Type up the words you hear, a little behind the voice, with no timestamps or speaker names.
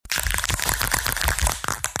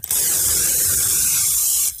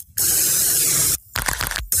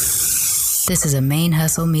This is a Main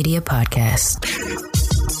Hustle Media podcast.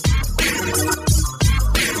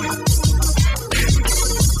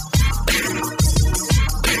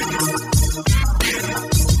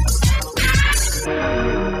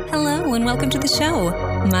 Hello and welcome to the show.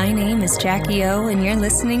 My name is Jackie O and you're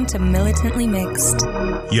listening to Militantly Mixed.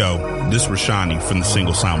 Yo, this is Rashani from the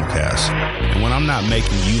Single Simulcast. And when I'm not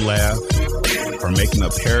making you laugh or making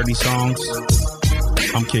up parody songs,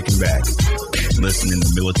 I'm kicking back, listening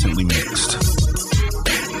to Militantly Mixed.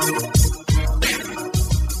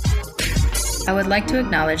 I would like to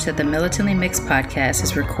acknowledge that the Militantly Mixed podcast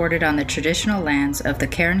is recorded on the traditional lands of the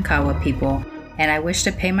Karankawa people, and I wish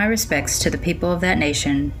to pay my respects to the people of that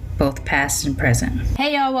nation, both past and present.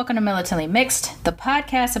 Hey y'all, welcome to Militantly Mixed, the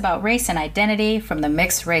podcast about race and identity from the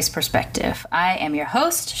mixed race perspective. I am your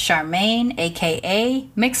host, Charmaine, aka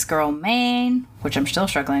Mixed Girl Maine, which I'm still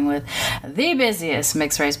struggling with, the busiest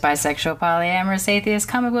mixed race, bisexual, polyamorous, atheist,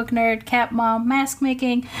 comic book nerd, cat mom, mask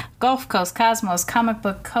making, Gulf Coast Cosmos comic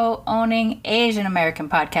book co-owning, Asian American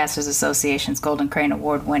Podcasters Association's Golden Crane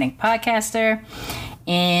Award winning podcaster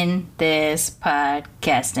in this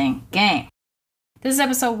podcasting game. This is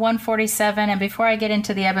episode 147, and before I get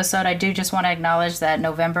into the episode, I do just want to acknowledge that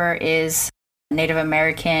November is Native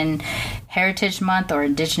American Heritage Month or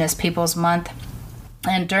Indigenous Peoples Month.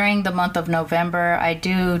 And during the month of November, I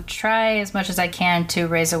do try as much as I can to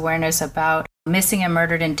raise awareness about missing and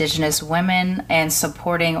murdered Indigenous women and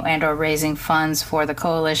supporting and or raising funds for the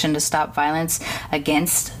Coalition to Stop Violence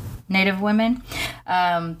Against Native Women.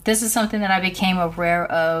 This is something that I became aware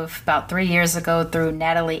of about 3 years ago through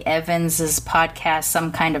Natalie Evans's podcast,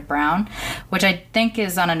 Some Kind of Brown, which I think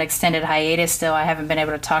is on an extended hiatus still. I haven't been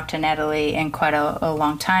able to talk to Natalie in quite a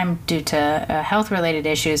long time due to health-related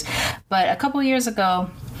issues. But a couple years ago,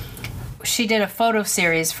 she did a photo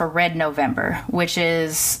series for Red November, which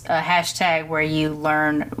is a hashtag where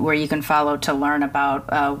you can follow to learn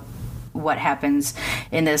about what happens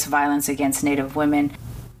in this violence against Native women.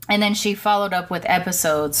 And then she followed up with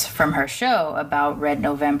episodes from her show about Red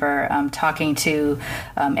November, talking to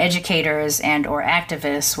educators and or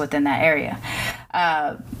activists within that area.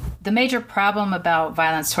 The major problem about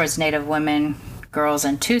violence towards Native women, girls,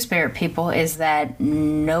 and Two-Spirit people is that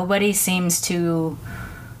nobody seems to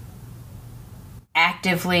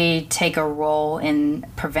actively take a role in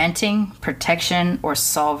preventing, protection, or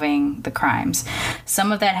solving the crimes.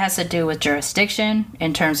 Some of that has to do with jurisdiction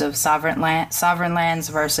in terms of sovereign lands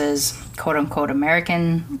versus quote-unquote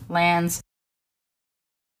American lands.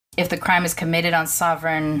 If the crime is committed on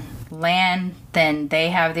sovereign land, then they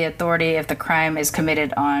have the authority. If the crime is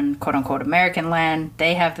committed on quote-unquote American land,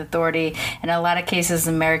 they have the authority. In a lot of cases,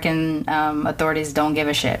 American authorities don't give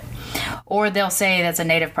a shit. Or they'll say that's a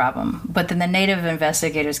Native problem. But then the Native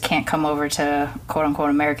investigators can't come over to quote-unquote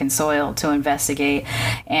American soil to investigate.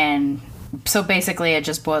 And so basically it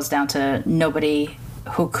just boils down to nobody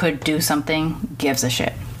who could do something gives a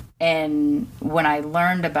shit. And when I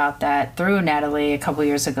learned about that through Natalie a couple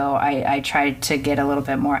years ago, I tried to get a little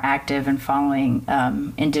bit more active in following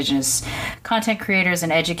Indigenous content creators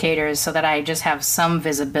and educators so that I just have some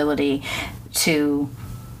visibility to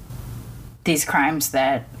these crimes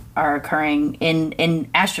that are occurring in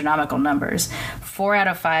astronomical numbers. 4 out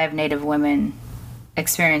of 5 Native women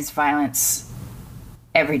experience violence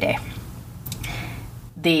every day.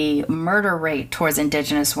 The murder rate towards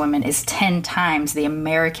Indigenous women is 10 times the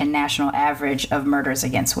American national average of murders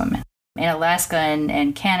against women. In Alaska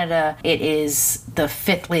and Canada, it is the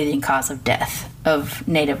 5th leading cause of death of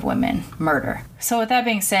Native women, murder. So with that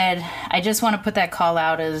being said, I just want to put that call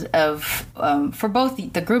out for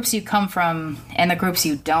both the groups you come from and the groups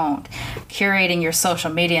you don't, curating your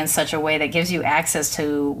social media in such a way that gives you access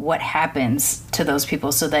to what happens to those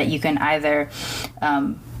people so that you can either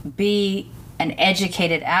be an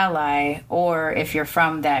educated ally, or if you're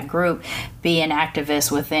from that group, be an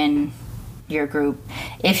activist within your group.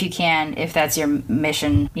 If you can, if that's your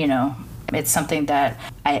mission, it's something that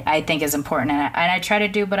I think is important. And I try to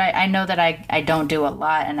do, but I know that I don't do a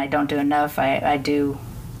lot and I don't do enough. I do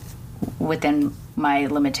within my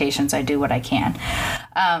limitations. I do what I can.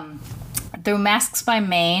 Through Masks by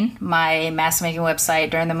Maine, my mask making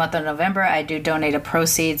website, during the month of November, I do donate a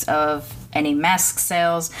proceeds of any mask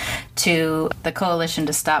sales to the Coalition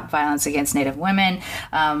to Stop Violence Against Native Women.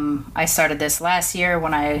 I started this last year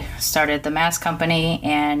when I started the mask company,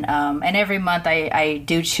 and every month I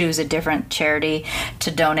do choose a different charity to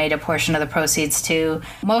donate a portion of the proceeds to.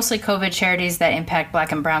 Mostly COVID charities that impact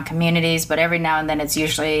Black and Brown communities, but every now and then it's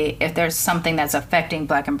usually, if there's something that's affecting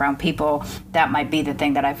Black and Brown people, that might be the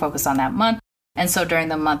thing that I focus on that month. And so during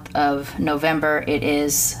the month of November, it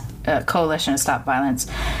is Coalition to Stop Violence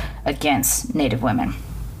Against Native Women.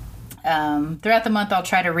 Throughout the month, I'll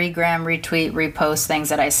try to regram, retweet, repost things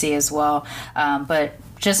that I see as well. But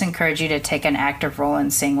just encourage you to take an active role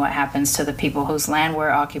in seeing what happens to the people whose land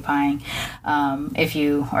we're occupying, if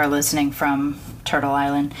you are listening from Turtle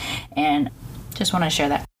Island. And just want to share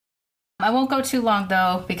that. I won't go too long,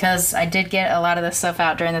 though, because I did get a lot of this stuff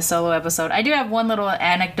out during the solo episode. I do have one little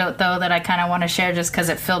anecdote, though, that I kind of want to share just because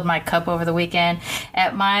it filled my cup over the weekend.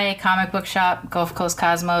 At my comic book shop, Gulf Coast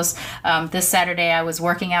Cosmos, this Saturday I was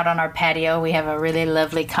working out on our patio. We have a really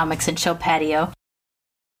lovely Comics and Chill patio.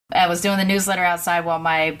 I was doing the newsletter outside while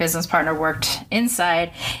my business partner worked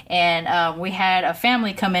inside, and we had a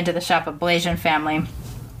family come into the shop, a Blasian family.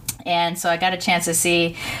 And so I got a chance to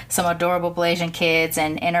see some adorable Blasian kids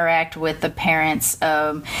and interact with the parents.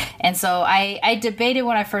 And so I debated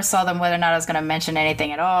when I first saw them whether or not I was going to mention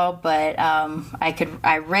anything at all. But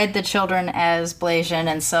I read the children as Blasian,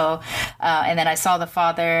 and so and then I saw the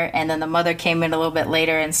father, and then the mother came in a little bit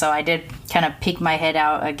later. And so I did kind of peek my head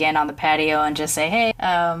out again on the patio and just say, hey,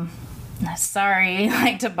 sorry,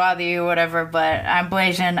 to bother you, whatever, but I'm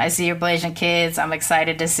Blasian. I see your Blasian kids. I'm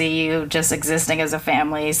excited to see you just existing as a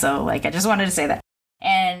family. So, I just wanted to say that.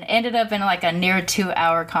 And ended up in a near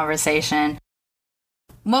 2-hour conversation,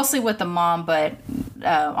 mostly with the mom, but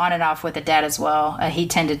on and off with the dad as well. He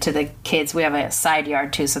tended to the kids. We have a side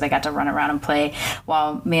yard too, so they got to run around and play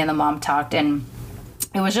while me and the mom talked. And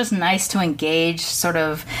it was just nice to engage sort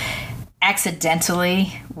of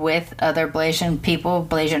accidentally with other Blasian people,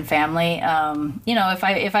 Blasian family.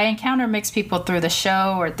 If I encounter mixed people through the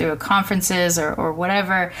show or through conferences or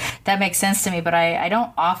whatever, that makes sense to me. But I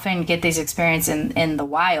don't often get these experiences in the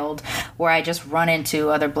wild where I just run into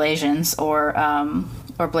other Blasians or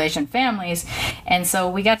Blasian families. And so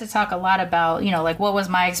we got to talk a lot about, what was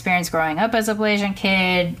my experience growing up as a Blasian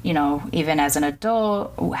kid, even as an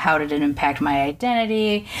adult, how did it impact my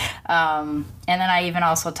identity? And then I even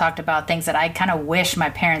also talked about things that I kind of wish my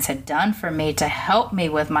parents had done for me to help me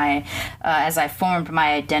with my, as I formed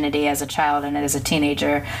my identity as a child and as a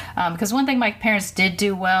teenager. Because one thing my parents did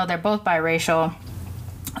do well, they're both biracial,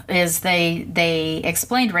 is they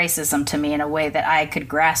explained racism to me in a way that I could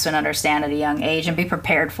grasp and understand at a young age and be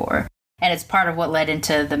prepared for. And it's part of what led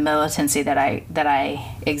into the militancy that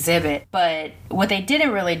I exhibit. But what they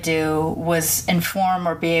didn't really do was inform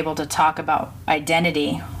or be able to talk about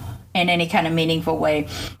identity in any kind of meaningful way,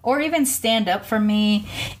 or even stand up for me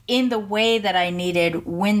in the way that I needed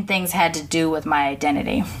when things had to do with my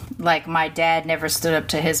identity. Like my dad never stood up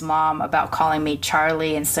to his mom about calling me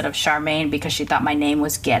Charlie instead of Charmaine because she thought my name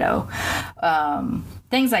was ghetto.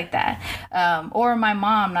 Things like that. Or my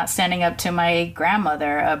mom not standing up to my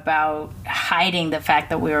grandmother about hiding the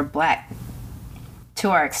fact that we were Black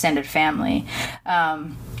to our extended family.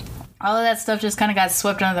 All of that stuff just kind of got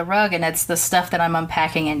swept under the rug, and it's the stuff that I'm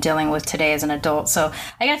unpacking and dealing with today as an adult. So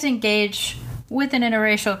I got to engage with an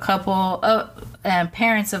interracial couple and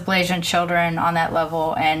parents of Blasian children on that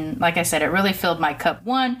level. And like I said, it really filled my cup.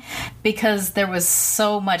 One, because there was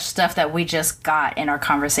so much stuff that we just got in our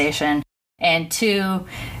conversation. And two,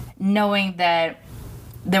 knowing that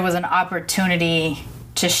there was an opportunity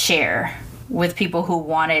to share with people who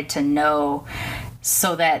wanted to know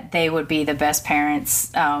so that they would be the best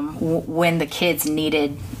parents when the kids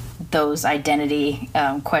needed those identity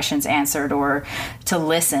questions answered, or to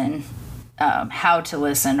listen, how to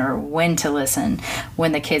listen or when to listen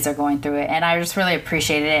when the kids are going through it. And I just really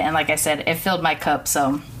appreciated it. And like I said, it filled my cup.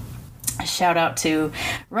 So shout out to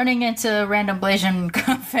running into random Blasian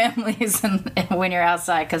families and when you're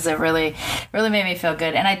outside, because it really made me feel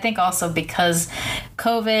good. And I think also because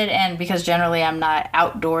COVID and because generally I'm not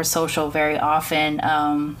outdoor social very often,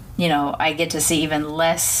 I get to see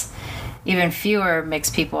even fewer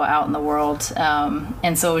mixed people out in the world.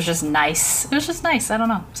 And so it was just nice. I don't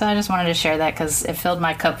know. So I just wanted to share that because it filled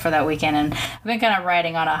my cup for that weekend. And I've been kind of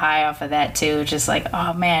riding on a high off of that too. Just like,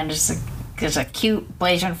 oh man, there's a cute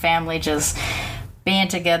Blasian family just being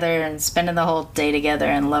together and spending the whole day together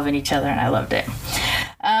and loving each other, and I loved it.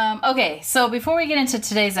 Okay, so before we get into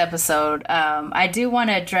today's episode, I do want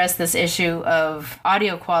to address this issue of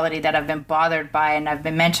audio quality that I've been bothered by, and I've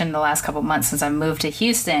been mentioned the last couple months since I moved to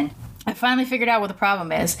Houston. I finally figured out what the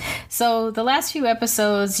problem is. So the last few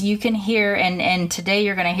episodes you can hear, and today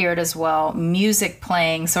you're going to hear it as well, music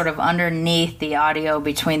playing sort of underneath the audio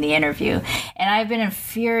between the interview. And I've been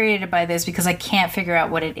infuriated by this because I can't figure out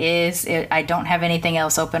what it is. I don't have anything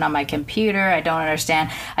else open on my computer. I don't understand.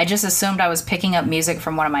 I just assumed I was picking up music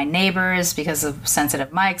from one of my neighbors because of sensitive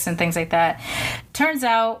mics and things like that. Turns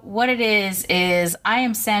out what it is I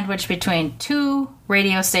am sandwiched between two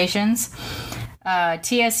radio stations.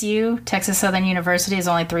 TSU, Texas Southern University, is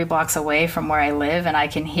only 3 blocks away from where I live, and I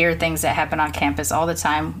can hear things that happen on campus all the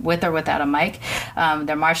time, with or without a mic.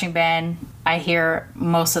 Their marching band I hear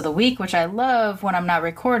most of the week, which I love when I'm not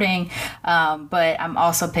recording, but I'm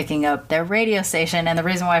also picking up their radio station. And the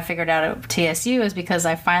reason why I figured out TSU is because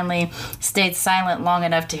I finally stayed silent long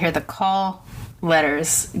enough to hear the call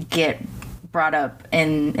letters get brought up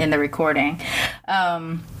in the recording.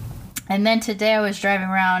 And then today I was driving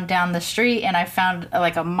around down the street and I found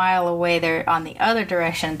like a mile away there on the other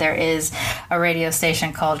direction, there is a radio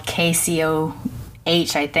station called KCOH,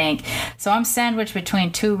 I think. So I'm sandwiched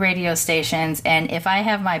between 2 radio stations. And if I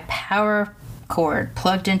have my power cord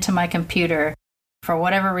plugged into my computer, for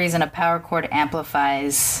whatever reason, a power cord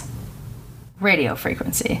amplifies radio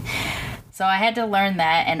frequency. So I had to learn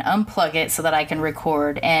that and unplug it so that I can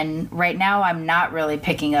record. And right now I'm not really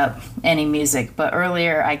picking up any music, but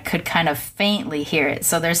earlier I could kind of faintly hear it.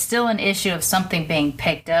 So there's still an issue of something being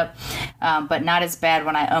picked up, but not as bad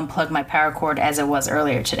when I unplug my power cord as it was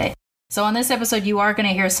earlier today. So on this episode, you are going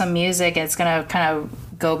to hear some music. It's going to kind of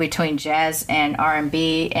go between jazz and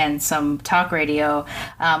R&B and some talk radio.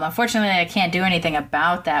 Unfortunately, I can't do anything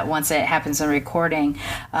about that once it happens in recording.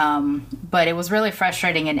 But it was really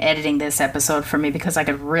frustrating in editing this episode for me because I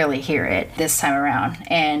could really hear it this time around.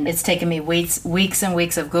 And it's taken me weeks and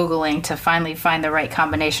weeks of Googling to finally find the right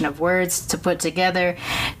combination of words to put together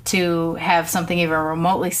to have something even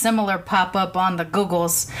remotely similar pop up on the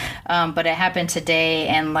Googles. But it happened today.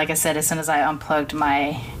 And like I said, as soon as I unplugged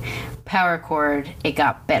my power cord, it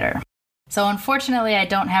got better. So unfortunately, I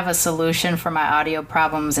don't have a solution for my audio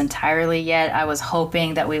problems entirely yet. I was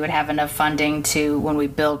hoping that we would have enough funding to, when we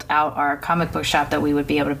built out our comic book shop, that we would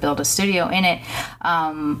be able to build a studio in it.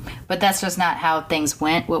 But that's just not how things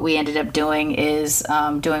went. What we ended up doing is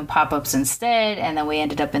doing pop-ups instead, and then we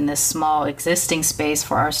ended up in this small existing space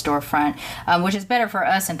for our storefront, which is better for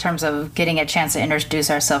us in terms of getting a chance to introduce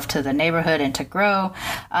ourselves to the neighborhood and to grow.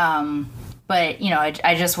 But, you know,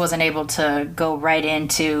 I just wasn't able to go right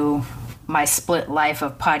into my split life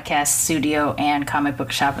of podcast studio and comic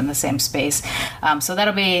book shop in the same space. So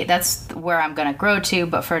that's where I'm going to grow to.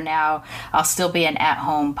 But for now, I'll still be an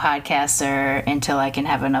at-home podcaster until I can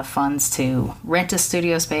have enough funds to rent a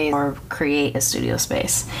studio space or create a studio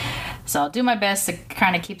space. So I'll do my best to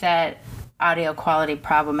kind of keep that audio quality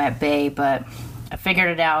problem at bay, but I figured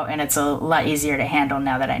it out and it's a lot easier to handle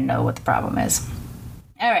now that I know what the problem is.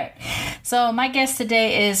 All right, so my guest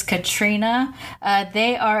today is Katrina.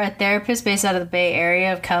 They are a therapist based out of the Bay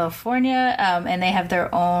Area of California, and they have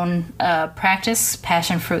their own practice,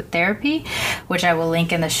 Passion Fruit Therapy, which I will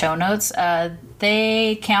link in the show notes.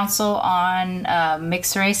 They counsel on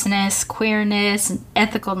mixed raceness, queerness,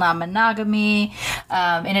 ethical non-monogamy,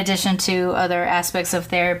 in addition to other aspects of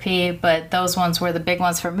therapy. But those ones were the big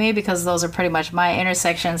ones for me because those are pretty much my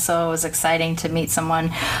intersection. So it was exciting to meet someone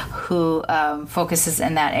who focuses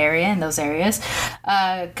in that area, in those areas.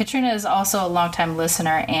 Katrina is also a longtime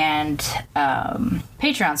listener and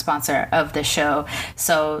Patreon sponsor of the show.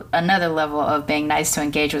 So another level of being nice to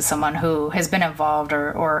engage with someone who has been involved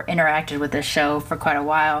or interacted with the show for quite a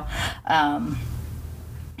while. And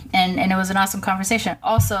it was an awesome conversation.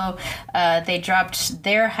 Also, they dropped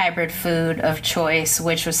their hybrid food of choice,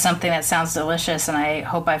 which was something that sounds delicious, and I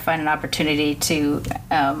hope I find an opportunity to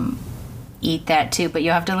eat that too. But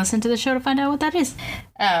you'll have to listen to the show to find out what that is.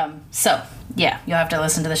 So, yeah, you'll have to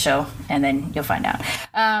listen to the show, and then you'll find out.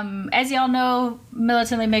 As y'all know,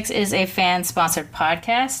 Militantly Mixed is a fan-sponsored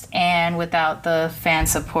podcast, and without the fan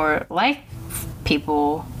support like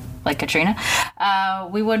people like Katrina,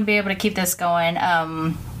 we wouldn't be able to keep this going.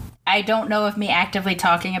 I don't know if me actively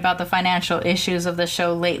talking about the financial issues of the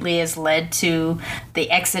show lately has led to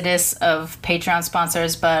the exodus of Patreon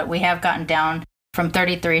sponsors, but we have gotten down from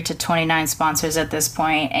 33 to 29 sponsors at this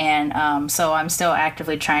point, and so I'm still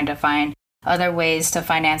actively trying to find other ways to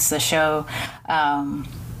finance the show,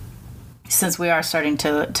 since we are starting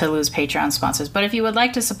to lose Patreon sponsors. But if you would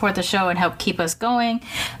like to support the show and help keep us going,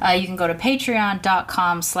 you can go to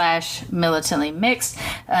patreon.com/militantlymixed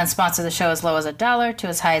and sponsor the show as low as $1 to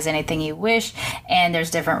as high as anything you wish. And there's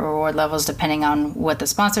different reward levels depending on what the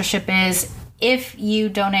sponsorship is. If you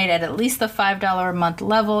donate at least the $5 a month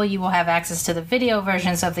level, you will have access to the video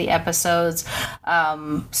versions of the episodes,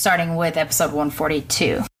 starting with episode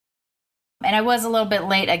 142. And I was a little bit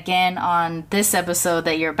late again on this episode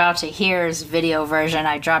that you're about to hear's video version.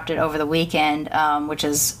 I dropped it over the weekend, which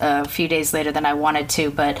is a few days later than I wanted to.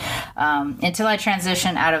 But until I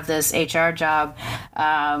transition out of this HR job,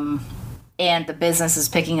 and the business is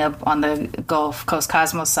picking up on the Gulf Coast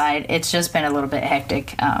Cosmos side, it's just been a little bit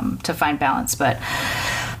hectic to find balance. But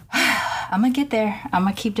I'm going to get there. I'm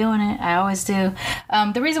going to keep doing it. I always do.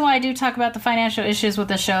 The reason why I do talk about the financial issues with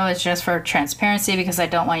the show is just for transparency, because I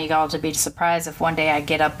don't want you all to be surprised if one day I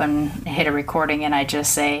get up and hit a recording and I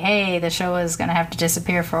just say, hey, the show is going to have to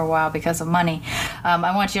disappear for a while because of money.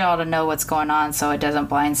 I want you all to know what's going on so it doesn't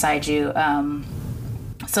blindside you.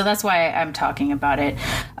 So that's why I'm talking about it.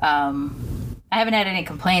 I haven't had any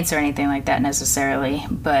complaints or anything like that necessarily,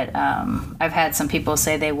 but I've had some people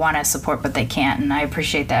say they want to support, but they can't, and I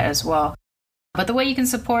appreciate that as well. But the way you can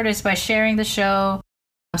support is by sharing the show,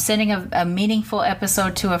 sending a meaningful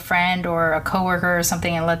episode to a friend or a coworker or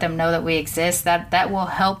something and let them know that we exist. That will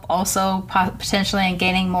help also potentially in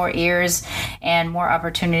gaining more ears and more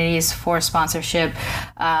opportunities for sponsorship.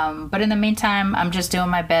 But in the meantime, I'm just doing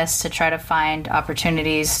my best to try to find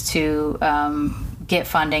opportunities to get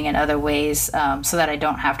funding in other ways, so that I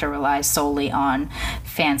don't have to rely solely on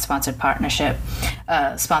fan-sponsored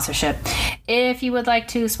sponsorship. If you would like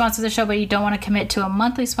to sponsor the show but you don't want to commit to a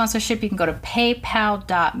monthly sponsorship, you can go to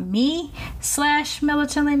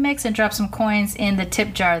paypal.me/militantly and drop some coins in the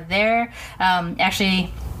tip jar there.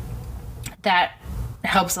 Actually, that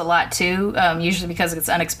helps a lot too, usually because it's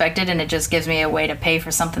unexpected and it just gives me a way to pay for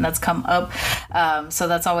something that's come up, so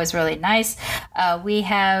that's always really nice. We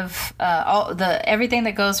have everything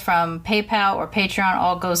that goes from PayPal or Patreon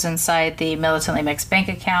all goes inside the Militantly Mixed bank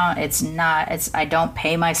account. I don't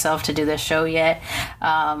pay myself to do this show yet.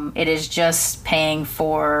 It is just paying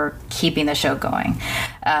for keeping the show going.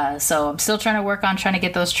 So I'm still trying to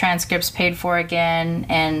get those transcripts paid for again,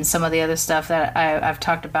 and some of the other stuff that I've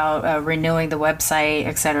talked about, renewing the website,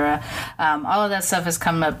 etc. All of that stuff is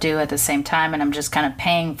coming up due at the same time, and I'm just kind of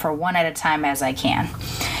paying for one at a time as I can.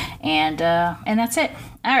 And that's it.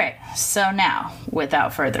 All right. So now,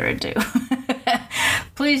 without further ado,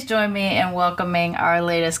 please join me in welcoming our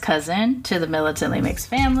latest cousin to the Militantly Mixed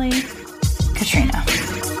family, Katrina.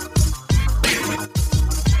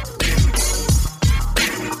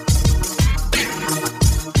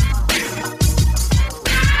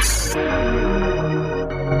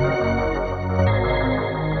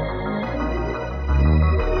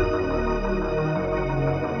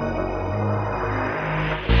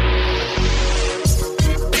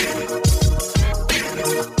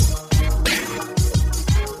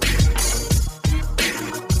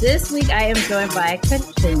 This week I am joined by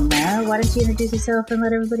Katrina. Why don't you introduce yourself and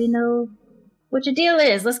let everybody know what your deal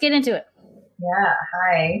is? Let's get into it. Yeah,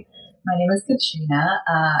 hi. My name is Katrina.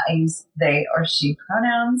 I use they or she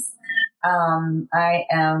pronouns. I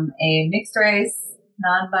am a mixed race,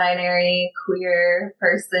 non-binary, queer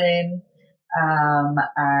person.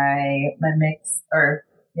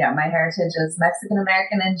 My heritage is Mexican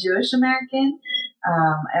American and Jewish American.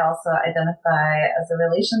 I also identify as a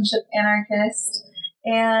relationship anarchist.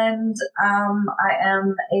 And I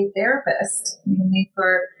am a therapist, mainly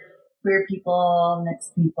for queer people,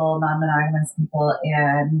 mixed people, non-monogamous people,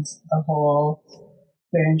 and the whole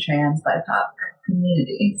queer and trans BIPOC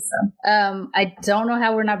community. So, I don't know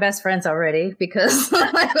how we're not best friends already, because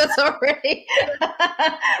that's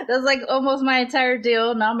like almost my entire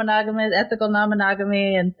deal: non-monogamous, ethical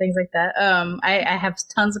non-monogamy, and things like that. I have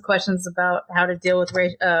tons of questions about how to deal with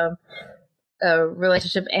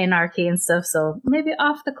relationship anarchy and stuff, so maybe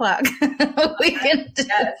off the clock we can do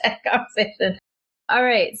that conversation. All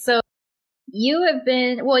right, so you've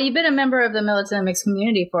been a member of the Militantly Mixed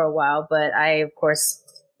community for a while, but I, of course,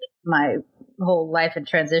 my whole life had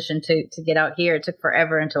transitioned to get out here. It took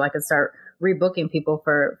forever until I could start rebooking people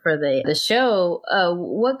for the show.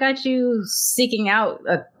 What got you seeking out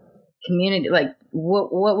a community? Like,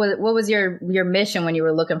 what was your mission when you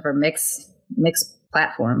were looking for mixed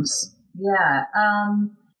platforms? Yeah.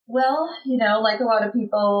 Well, like a lot of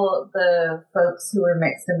people, the folks who were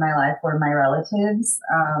mixed in my life were my relatives.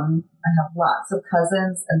 I have lots of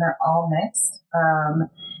cousins and they're all mixed.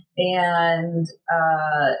 And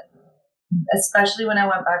especially when I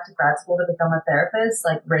went back to grad school to become a therapist,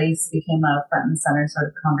 like race became a front and center sort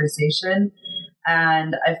of conversation.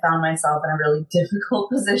 And I found myself in a really difficult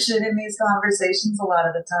position in these conversations a lot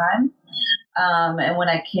of the time. And when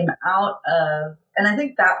I came out of, and I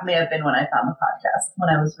think that may have been when I found the podcast, when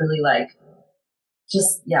I was really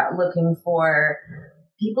looking for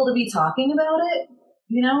people to be talking about it,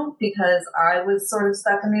 because I was sort of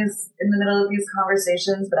stuck in the middle of these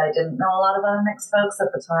conversations, but I didn't know a lot of other mixed folks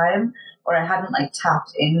at the time, or I hadn't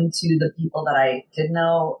tapped into the people that I did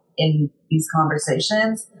know in these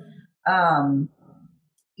conversations. And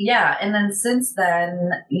then since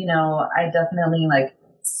then, I definitely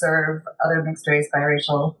serve other mixed race,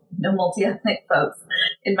 biracial, multi-ethnic folks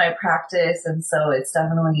in my practice. And so it's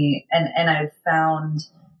definitely, and I've found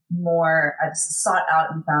I've sought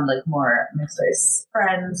out and found like more mixed race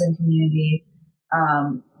friends and community.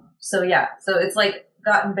 So it's like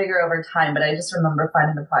gotten bigger over time, but I just remember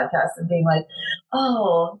finding the podcast and being like,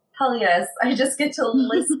 oh, hell yes, I just get to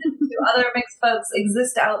listen to other mixed folks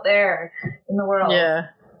exist out there in the world. Yeah.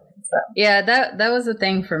 So. Yeah, that was the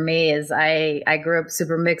thing for me is I grew up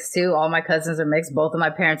super mixed too. All my cousins are mixed. Both of my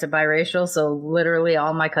parents are biracial. So literally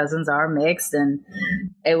all my cousins are mixed. And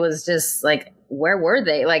it was just like, where were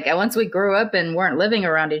they? Like once we grew up and weren't living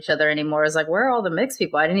around each other anymore, it's like, where are all the mixed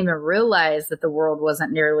people? I didn't even realize that the world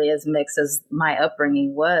wasn't nearly as mixed as my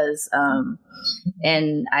upbringing was.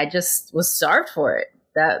 And I just was starved for it.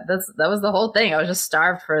 That was the whole thing. I was just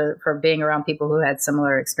starved for being around people who had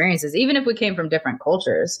similar experiences, even if we came from different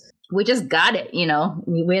cultures. We just got it, you know.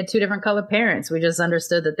 We had 2 different colored parents. We just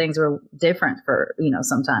understood that things were different for, you know,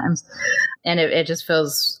 sometimes. And it just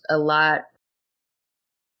feels a lot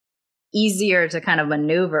easier to kind of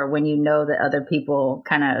maneuver when you know that other people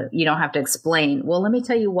you don't have to explain, well, let me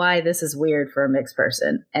tell you why this is weird for a mixed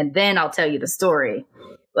person. And then I'll tell you the story.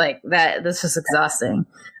 Like that, this is exhausting.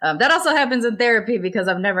 That also happens in therapy because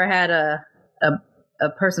I've never had a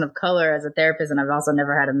person of color as a therapist, and I've also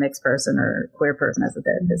never had a mixed person or queer person as a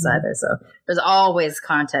therapist either. So there's always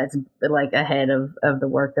context like ahead of the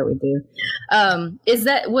work that we do.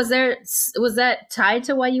 Was that tied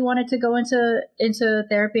to why you wanted to go into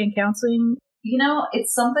therapy and counseling? You know,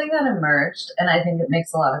 it's something that emerged, and I think it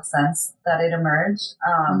makes a lot of sense that it emerged.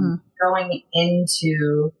 Going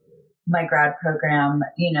into my grad program,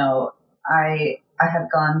 you know, I had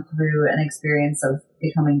gone through an experience of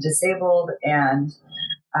becoming disabled, and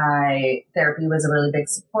therapy was a really big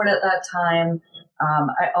support at that time.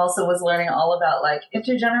 I also was learning all about like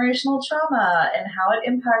intergenerational trauma and how it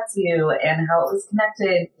impacts you and how it was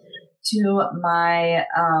connected to my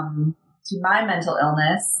mental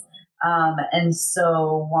illness. And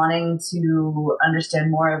so wanting to understand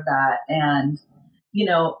more of that. And, you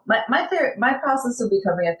know, my process of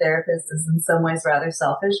becoming a therapist is in some ways rather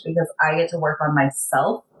selfish because I get to work on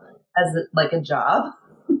myself as like a job.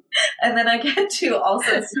 And then I get to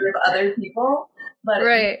also serve other people. But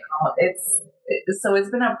right. You know, it's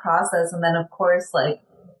been a process. And then of course, like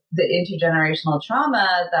the intergenerational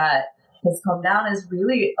trauma that has come down is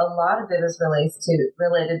really, a lot of it is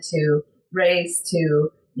related to race, to,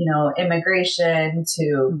 you know, immigration,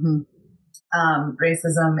 to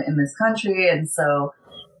racism in this country. And so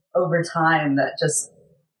over time that just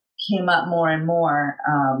came up more and more.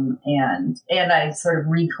 And I sort of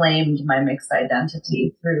reclaimed my mixed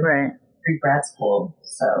identity through grad school.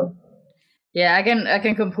 So. Yeah, I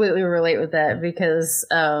can completely relate with that because,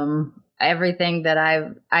 everything that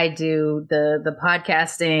I do, the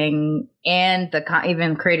podcasting and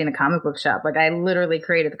even creating the comic book shop, like I literally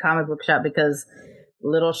created the comic book shop because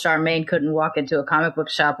little Charmaine couldn't walk into a comic book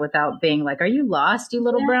shop without being like, are you lost, you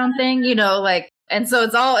little brown thing? You know, like, and so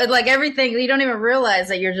it's all like everything. You don't even realize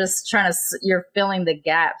that you're just you're filling the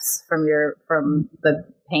gaps from the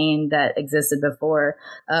pain that existed before.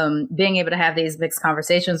 Being able to have these mixed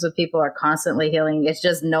conversations with people are constantly healing. It's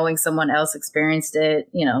just knowing someone else experienced it,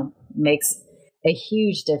 you know, makes a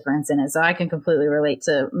huge difference in it. So I can completely relate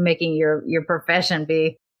to making your profession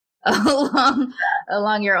be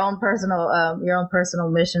along your own personal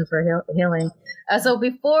mission for healing. So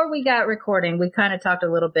before we got recording, we kind of talked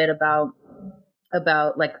a little bit about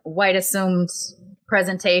like white assumed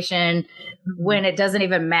presentation when it doesn't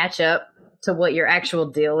even match up to what your actual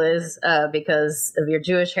deal is, because of your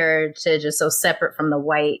Jewish heritage is so separate from the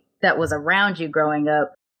white that was around you growing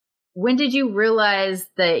up. When did you realize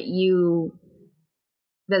that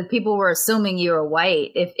people were assuming you were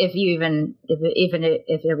white, if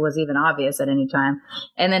it was even obvious at any time?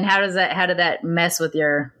 And then how did that mess with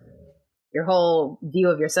your whole view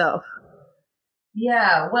of yourself?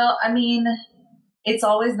 Yeah, well, I mean, it's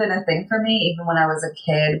always been a thing for me, even when I was a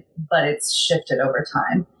kid, but it's shifted over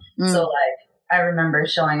time. So like, I remember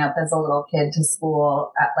showing up as a little kid to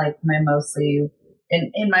school at like my mostly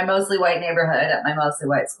white neighborhood at my mostly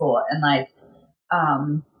white school. And like,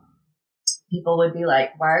 people would be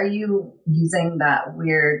like, why are you using that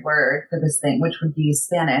weird word for this thing, which would be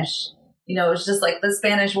Spanish? You know, it was just like the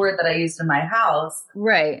Spanish word that I used in my house.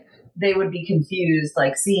 Right. They would be confused,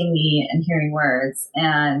 like seeing me and hearing words.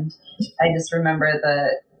 And I just remember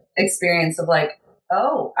the experience of like,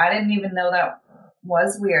 oh, I didn't even know that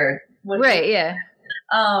was weird. Right. Yeah.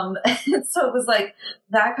 So it was like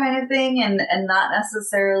that kind of thing, and not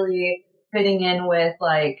necessarily fitting in with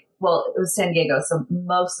like, well, it was San Diego, so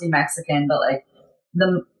mostly Mexican, but like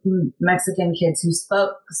the Mexican kids who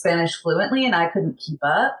spoke Spanish fluently, and I couldn't keep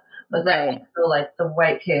up. But then also like the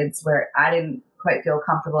white kids where I didn't quite feel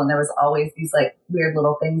comfortable. And there was always these like weird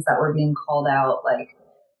little things that were being called out, like,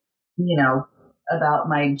 you know, about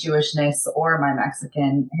my Jewishness or my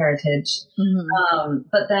Mexican heritage.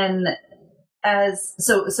 But then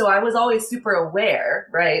so I was always super aware,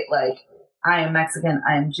 right? Like, I am Mexican,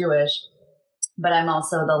 I am Jewish, but I'm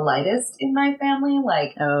also the lightest in my family.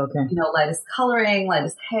 Like, you know, lightest coloring,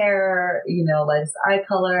 lightest hair, you know, lightest eye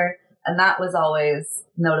color. And that was always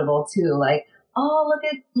notable too. Like, oh,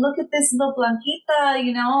 look at this little blanquita,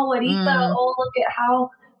 you know, güerita. Oh, look at how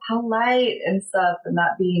light and stuff. And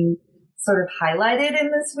that being sort of highlighted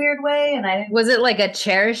in this weird way. And I didn't. Was it like a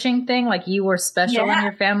cherishing thing? Like you were special in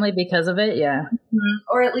your family because of it? Yeah.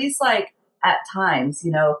 Or at least like at times,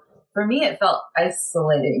 you know, for me, it felt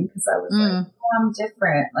isolating because I was like, oh, I'm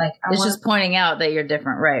different. Like, it's just pointing out that you're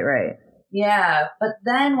different. Right. Yeah. But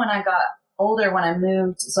then when I got older, when I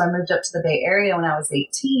moved up to the Bay Area when I was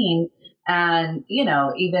 18. And, you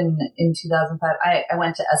know, even in 2005, I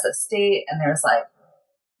went to SF State, and there's like,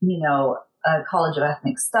 you know, a College of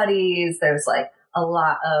Ethnic Studies. There's like a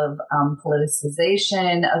lot of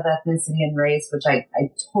politicization of ethnicity and race, which I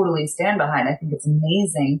totally stand behind. I think it's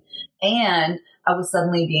amazing. And I was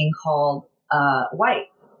suddenly being called white,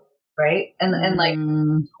 right? And like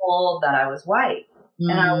told that I was white.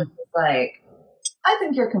 And I was just like, I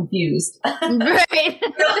think you're confused. Right.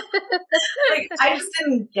 Like, I just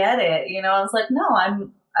didn't get it. You know, I was like, no,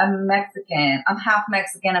 I'm Mexican. I'm half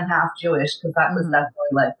Mexican. I'm half Jewish, because that was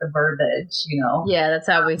definitely like the verbiage, you know? Yeah, that's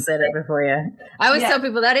how we said it before. Yeah. I always tell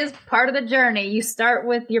people that is part of the journey. You start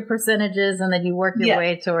with your percentages and then you work your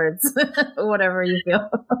way towards whatever you feel.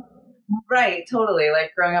 Right. Totally.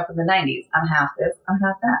 Like growing up in the 90s, I'm half this, I'm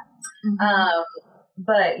half that.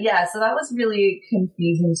 But yeah, so that was really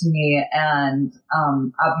confusing to me. And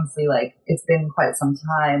obviously, like, it's been quite some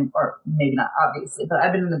time, or maybe not obviously, but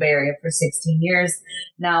I've been in the Bay Area for 16 years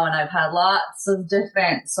now, and I've had lots of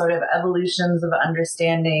different sort of evolutions of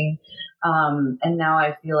understanding. And now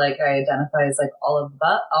I feel like I identify as like all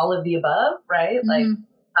of the above, right? Like,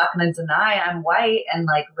 not going to deny I'm white, and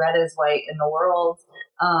like red is white in the world.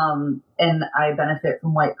 And I benefit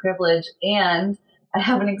from white privilege, and I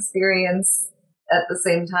have an experience at the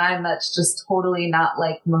same time that's just totally not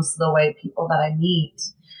like most of the white people that I meet.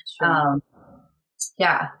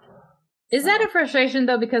 Yeah. Is that a frustration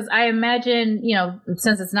though? Because I imagine, you know,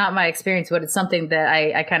 since it's not my experience, but it's something that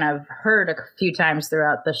I kind of heard a few times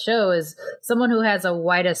throughout the show, is someone who has a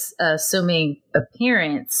white assuming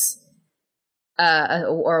appearance,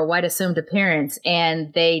 or a white assumed appearance,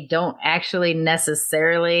 and they don't actually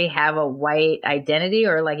necessarily have a white identity,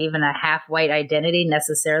 or like even a half white identity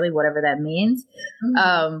necessarily, whatever that means,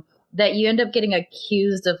 that you end up getting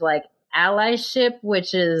accused of like allyship,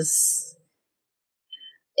 which is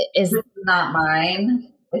not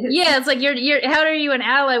mine. Yeah, it's like you're how are you an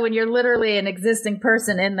ally when you're literally an existing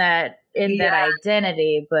person in that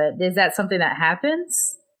identity? But is that something that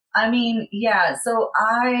happens? I mean, yeah. So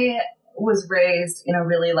I was raised in a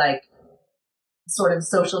really like sort of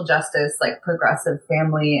social justice, like progressive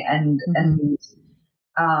family, and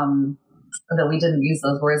though we didn't use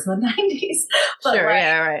those words in the 90s, but sure, like,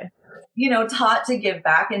 yeah, right. You know, taught to give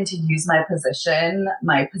back and to use my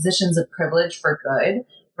positions of privilege for good,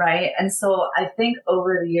 right? And so I think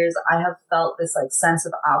over the years I have felt this like sense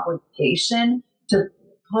of obligation to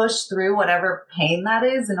push through whatever pain that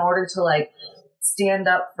is in order to like stand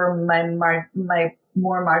up for my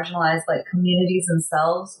more marginalized like communities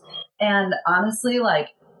themselves. And honestly, like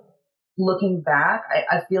looking back,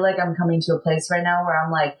 I feel like I'm coming to a place right now where I'm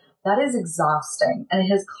like, that is exhausting, and it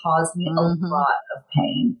has caused me a lot of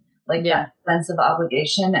pain, like that sense of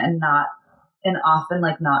obligation, and often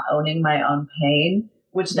like not owning my own pain,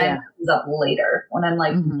 which then comes up later when I'm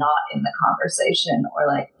like not in the conversation, or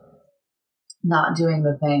like not doing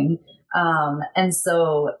the thing. And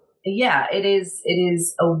so yeah, it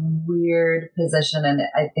is a weird position. And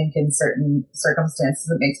I think in certain circumstances,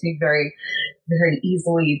 it makes me very, very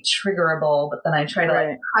easily triggerable, but then I try to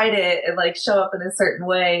like hide it and like show up in a certain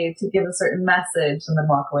way to give a certain message, and then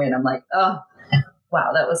walk away. And I'm like, oh,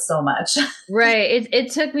 wow, that was so much. Right.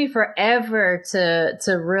 It took me forever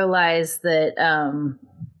to realize that,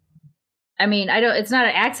 I mean, it's not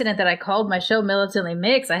an accident that I called my show Militantly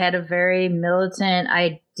Mixed. I had a very militant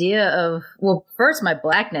idea of, well, first my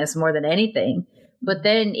blackness more than anything, but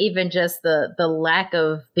then even just the lack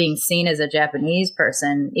of being seen as a Japanese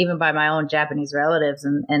person, even by my own Japanese relatives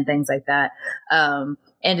and things like that,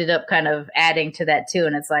 ended up kind of adding to that too.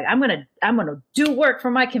 And it's like, I'm going to do work for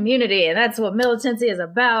my community, and that's what militancy is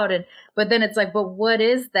about. But then it's like, but what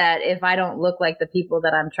is that if I don't look like the people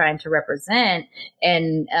that I'm trying to represent?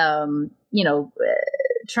 And, you know,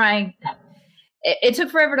 it took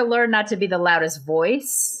forever to learn not to be the loudest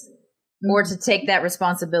voice or to take that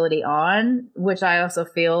responsibility on, which I also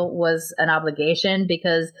feel was an obligation,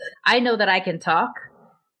 because I know that I can talk.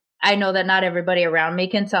 I know that not everybody around me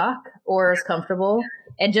can talk or is comfortable.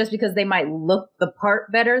 And just because they might look the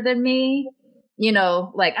part better than me, you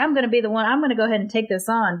know, like, I'm going to be the one, I'm going to go ahead and take this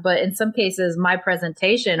on. But in some cases, my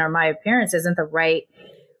presentation or my appearance isn't the right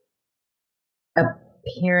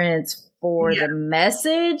appearance for the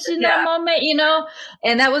message in that moment, you know.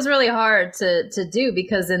 And that was really hard to do,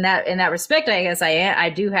 because in that respect, I guess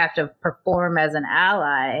I do have to perform as an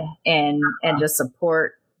ally and just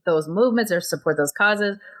support those movements or support those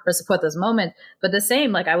causes or support those moments. But the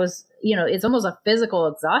same, like, I was, you know, it's almost a physical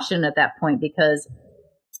exhaustion at that point, because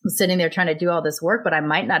I'm sitting there trying to do all this work, but I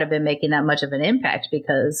might not have been making that much of an impact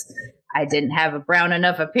because I didn't have a brown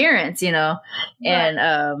enough appearance, you know, and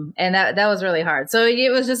that was really hard. So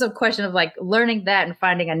it was just a question of like learning that and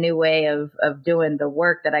finding a new way of doing the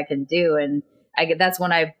work that I can do. And that's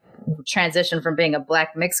when I transitioned from being a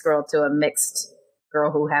Black mixed girl to a mixed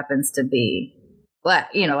girl who happens to be Black,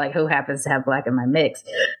 you know, like who happens to have Black in my mix,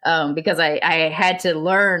 because I had to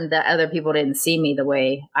learn that other people didn't see me the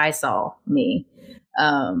way I saw me.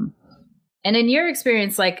 And in your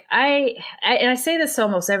experience, like and I say this to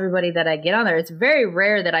almost everybody that I get on there, it's very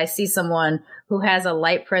rare that I see someone who has a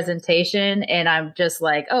light presentation and I'm just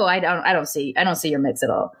like, oh, I don't see your mix at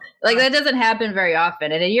all. Like that doesn't happen very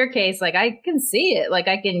often. And in your case, like I can see it. Like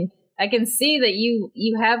I can see that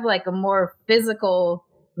you have like a more physical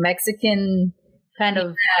Mexican kind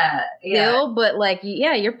of feel, but like,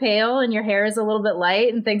 you're pale and your hair is a little bit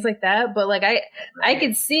light and things like that. But like, I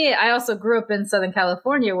could see it. I also grew up in Southern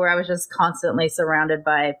California where I was just constantly surrounded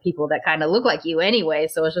by people that kind of look like you anyway.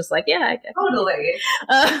 So it's just like, totally.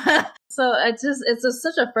 So it's just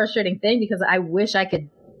such a frustrating thing, because I wish I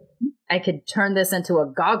could turn this into a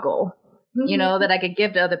goggle, you know, that I could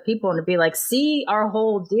give to other people and to be like, see our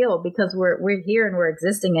whole deal, because we're here and we're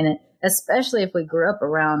existing in it, especially if we grew up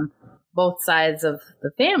around both sides of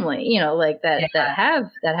the family, you know, like that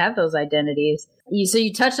have those identities. So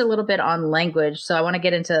you touched a little bit on language. So I want to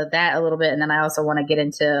get into that a little bit. And then I also want to get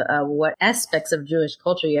into what aspects of Jewish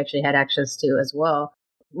culture you actually had access to as well.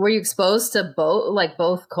 Were you exposed to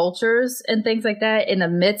both cultures and things like that in the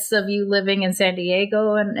midst of you living in San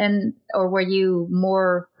Diego, or were you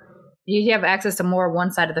more, did you have access to more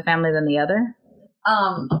one side of the family than the other?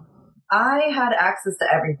 I had access to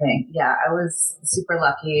everything. Yeah, I was super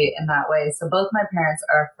lucky in that way. So both my parents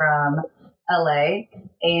are from LA,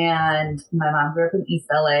 and my mom grew up in East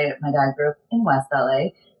LA. My dad grew up in West LA.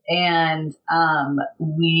 And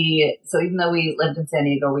so even though we lived in San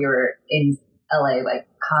Diego, we were in LA like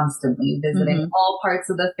constantly visiting all parts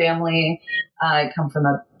of the family. I come from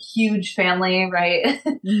a huge family, right?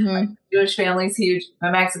 My Jewish family's huge.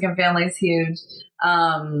 My Mexican family's huge.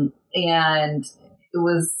 And it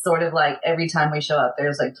was sort of like every time we show up,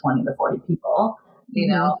 there's like 20 to 40 people, you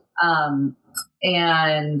know?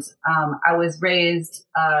 And I was raised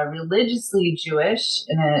religiously Jewish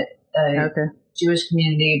in a Jewish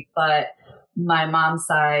community, but my mom's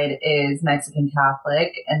side is Mexican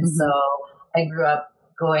Catholic. And so I grew up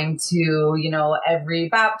going to, you know, every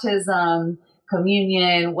baptism,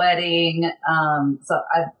 communion, wedding. So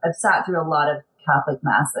I've sat through a lot of Catholic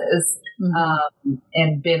masses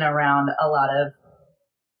and been around a lot of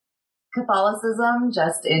Catholicism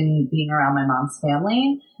just in being around my mom's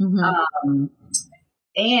family.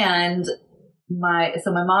 And my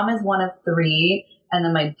mom is one of three, and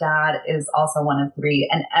then my dad is also one of three,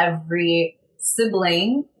 and every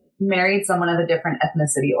sibling married someone of a different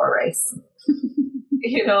ethnicity or race.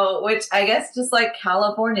 You know, which I guess just like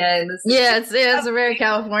California in this. It's a very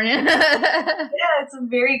California. It's a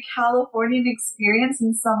very Californian experience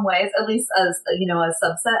in some ways, at least as, you know, a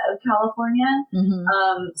subset of California.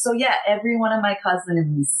 So yeah, every one of my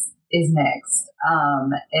cousins is mixed,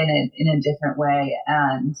 in a different way.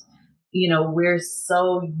 And, you know, we're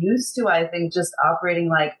so used to, I think, just operating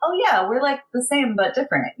like, oh yeah, we're like the same, but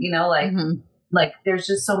different, you know, like, like there's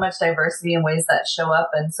just so much diversity in ways that show up.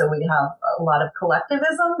 And so we have a lot of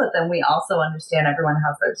collectivism, but then we also understand everyone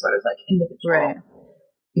has their sort of like individual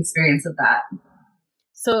experience of that.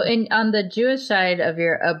 So on the Jewish side of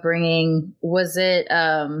your upbringing, was it,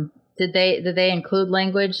 did they include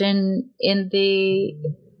language in the,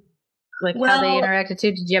 like how they interacted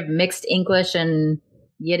too? Did you have mixed English and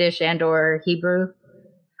Yiddish and or Hebrew?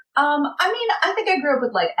 I mean, I think I grew up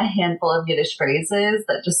with like a handful of Yiddish phrases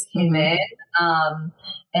that just came in,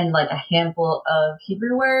 and like a handful of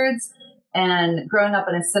Hebrew words. And growing up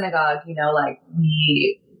in a synagogue, you know, like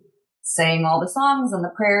we sang all the songs and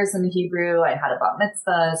the prayers in Hebrew. I had a bat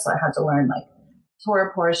mitzvah, so I had to learn like for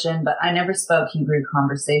a portion, but I never spoke Hebrew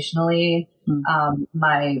conversationally.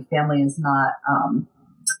 My family is not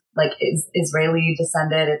Israeli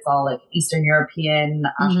descended. It's all like Eastern European,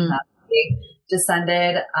 Ashkenazi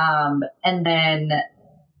descended. And then,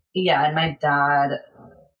 and my dad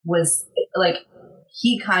was like,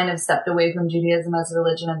 he kind of stepped away from Judaism as a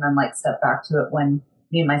religion and then like stepped back to it when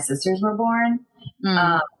me and my sisters were born.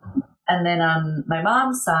 And then on my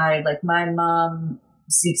mom's side, like my mom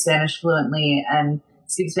speaks Spanish fluently and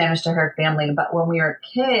speaks Spanish to her family. But when we were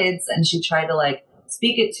kids and she tried to like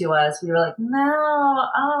speak it to us, we were like,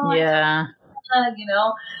 no, you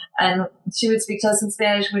know, and she would speak to us in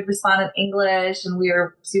Spanish. We'd respond in English and we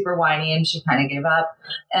were super whiny and she kind of gave up.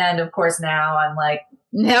 And of course now I'm like,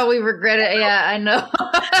 now we regret it. Yeah, I know.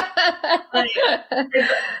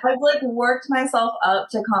 I've like worked myself up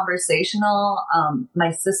to conversational.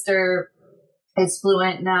 My sister is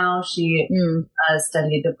fluent now. She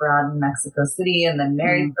studied abroad in Mexico City and then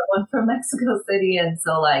married someone from Mexico City. And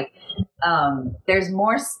so like, there's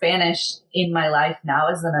more Spanish in my life now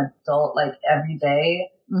as an adult, like every day.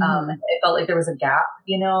 It felt like there was a gap,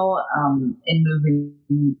 you know, in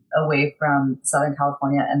moving away from Southern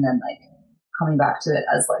California and then like coming back to it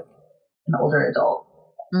as like an older adult.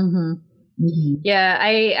 Yeah,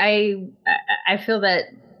 I feel that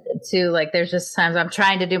too. Like there's just times I'm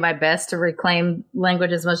trying to do my best to reclaim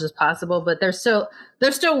language as much as possible, but there's still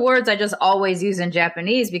words I just always use in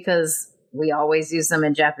Japanese because we always use them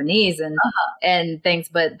in Japanese and things,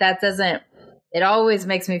 but that doesn't, it always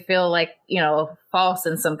makes me feel like, you know, false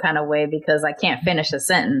in some kind of way because I can't finish a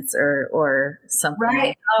sentence or something.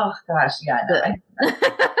 Right. Oh gosh. Yeah. No,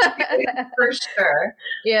 for sure.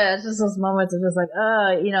 Yeah. It's just those moments of just like,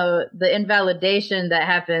 you know, the invalidation that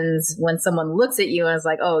happens when someone looks at you and is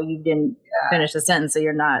like, oh, you didn't finish the sentence. So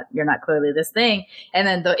you're not clearly this thing. And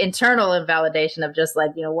then the internal invalidation of just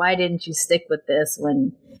like, you know, why didn't you stick with this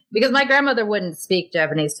because my grandmother wouldn't speak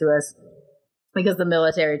Japanese to us. Because the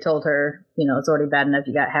military told her, you know, it's already bad enough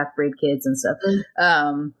you got half-breed kids and stuff.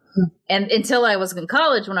 And until I was in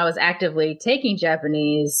college, when I was actively taking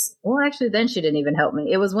Japanese, well, actually, then she didn't even help me.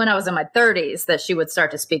 It was when I was in my 30s that she would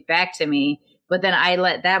start to speak back to me. But then I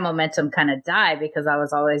let that momentum kind of die because I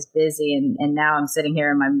was always busy. And now I'm sitting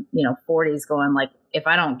here in my, you know, 40s going like, if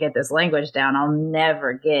I don't get this language down, I'll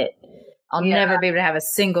never be able to have a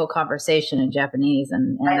single conversation in Japanese,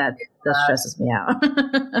 and that stresses me out.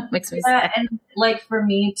 Makes me sad. And like for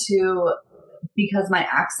me too, because my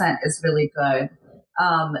accent is really good,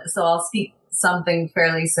 so I'll speak something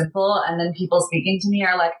fairly simple, and then people speaking to me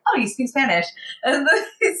are like, "Oh, you speak Spanish," and then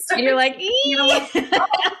you're like, you know, like, oh,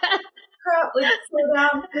 crap, like slow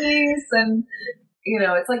down, please, and you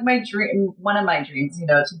know, it's like my dream, one of my dreams, you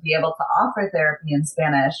know, to be able to offer therapy in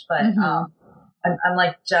Spanish, but. I'm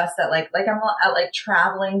like just at like I'm at like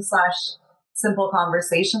traveling / simple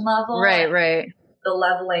conversation level. Right. The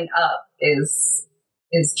leveling up is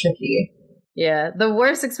tricky. Yeah. The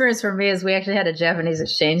worst experience for me is we actually had a Japanese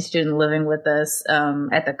exchange student living with us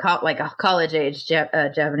at the a college age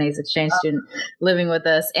Japanese exchange student living with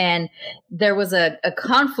us. And there was a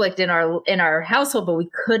conflict in our household, but we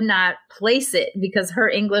could not place it because her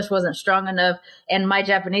English wasn't strong enough and my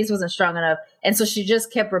Japanese wasn't strong enough. And so she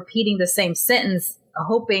just kept repeating the same sentence,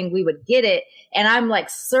 hoping we would get it. And I'm like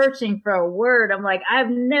searching for a word. I'm like, I've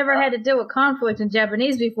never had to deal with conflict in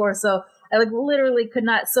Japanese before. So I like literally could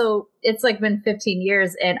not. So it's like been 15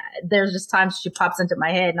 years and there's just times she pops into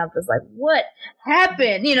my head and I'm just like, what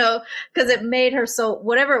happened? You know, because it made her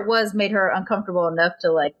whatever it was made her uncomfortable enough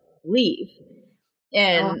to like leave.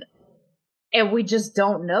 And we just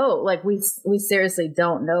don't know. Like we seriously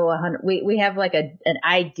don't know 100. We have like an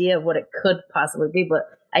idea of what it could possibly be, but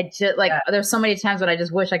I just like there's so many times when I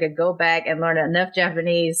just wish I could go back and learn enough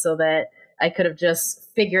Japanese so that I could have just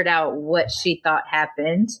figured out what she thought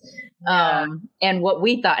happened, and what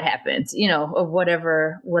we thought happened, you know, of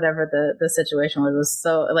whatever the situation was.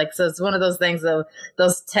 So it's one of those things of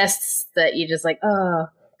those tests that you just like,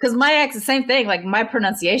 because my accent, same thing. Like my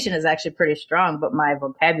pronunciation is actually pretty strong, but my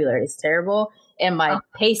vocabulary is terrible and my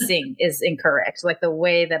pacing is incorrect. Like the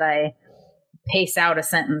way that I pace out a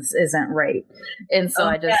sentence isn't right. And so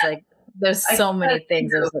I just like, there's so many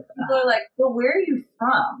things. People are like, well, where are you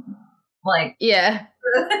from? Like, yeah.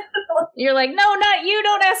 You're like, no, not you.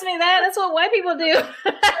 Don't ask me that. That's what white people do.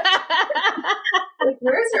 Like,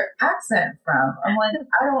 where's your accent from? I'm like,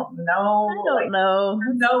 I don't know. I don't know.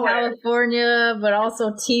 Nowhere. California, but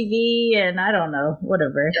also TV, and I don't know.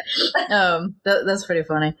 Whatever. That's pretty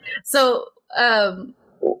funny. So,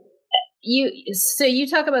 you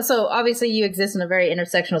talk about, so obviously you exist in a very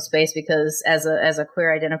intersectional space because as a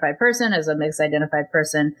queer identified person, as a mixed identified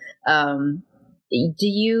person,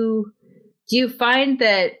 do Do you find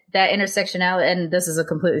that intersectionality, and this is a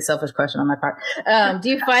completely selfish question on my part, do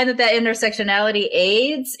you find that intersectionality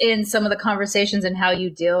aids in some of the conversations and how you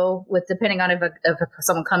deal with, depending on if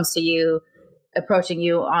someone comes to you, approaching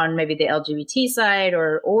you on maybe the LGBT side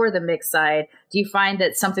or the mixed side, do you find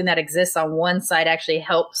that something that exists on one side actually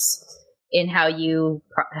helps in how you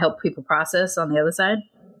help people process on the other side?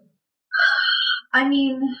 I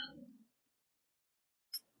mean,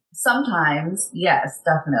 sometimes, yes,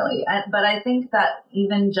 definitely. But I think that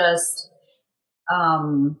even just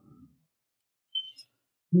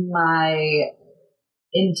my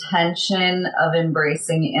intention of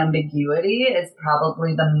embracing ambiguity is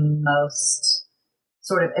probably the most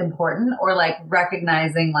sort of important, or like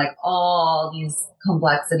recognizing like all these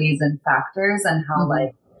complexities and factors, and how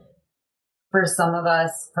like for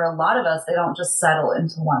a lot of us, they don't just settle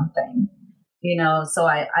into one thing, you know? So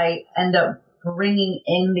I end up bringing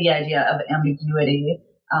in the idea of ambiguity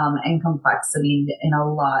and complexity in a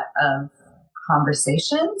lot of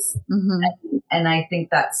conversations. And I think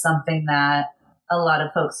that's something that a lot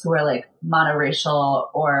of folks who are like monoracial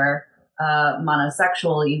or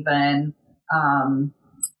monosexual even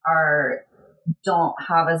don't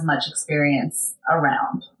have as much experience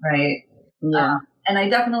around, right? Yeah. And I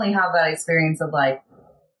definitely have that experience of like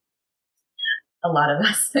a lot of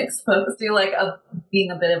us mixed folks do, like of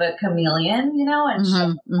being a bit of a chameleon, you know,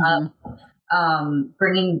 and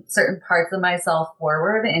bringing certain parts of myself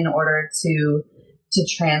forward in order to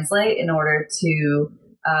translate, in order to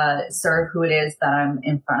serve who it is that I'm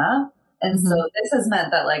in front of. And so this has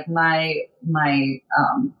meant that like my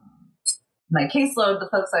caseload, the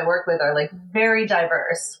folks I work with are like very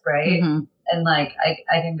diverse, right? And like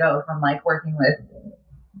I can go from like working with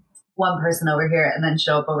one person over here and then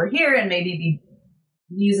show up over here and maybe be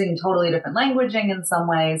using totally different languaging in some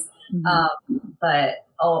ways, but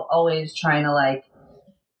always trying to like,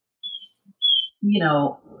 you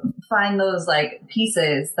know, find those like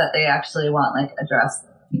pieces that they actually want like addressed,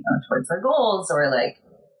 you know, towards their goals, or like,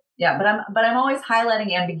 yeah. But I'm always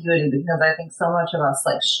highlighting ambiguity because I think so much of us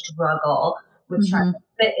like struggle with trying to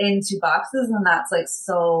fit into boxes, and that's like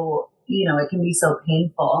so, you know, it can be so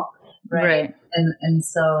painful, right? And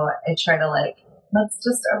so I try to like, let's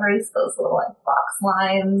just erase those little like box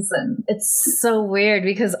lines. And it's so weird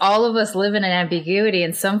because all of us live in an ambiguity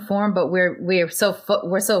in some form, but we're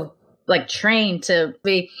so like trained to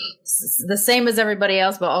be the same as everybody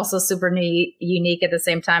else, but also super unique at the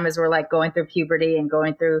same time, as we're like going through puberty and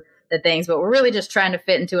going through the things, but we're really just trying to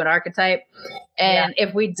fit into an archetype. And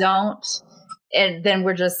if we don't, and then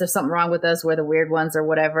we're just, there's something wrong with us, we're the weird ones or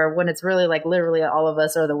whatever, when it's really like literally all of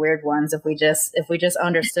us are the weird ones. If we just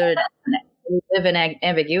understood we live in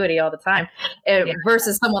ambiguity all the time,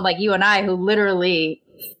 versus someone like you and I who literally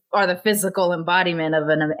are the physical embodiment of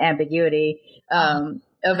an ambiguity,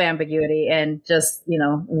 of ambiguity, and just, you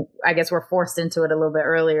know, I guess we're forced into it a little bit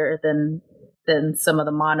earlier than some of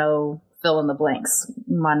the mono fill in the blanks,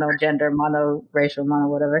 mono gender, mono racial, mono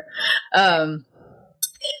whatever.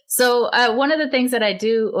 So one of the things that I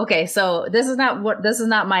do, okay, so this is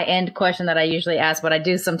not my end question that I usually ask, but I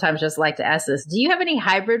do sometimes just like to ask this. Do you have any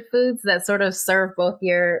hybrid foods that sort of serve both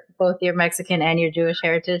your Mexican and your Jewish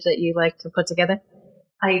heritage that you like to put together?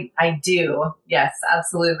 I do. Yes,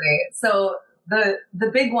 absolutely. So the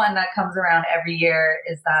big one that comes around every year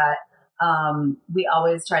is that we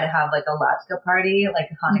always try to have like a latke party,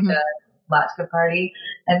 like a Hanukkah latke party.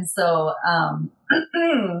 And so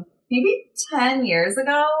maybe 10 years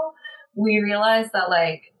ago, we realized that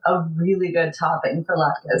like a really good topping for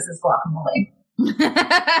latkes is guacamole.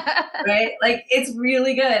 Right? Like it's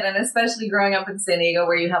really good. And especially growing up in San Diego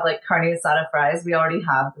where you have like carne asada fries, we already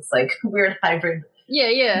have this like weird hybrid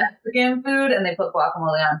Mexican food, and they put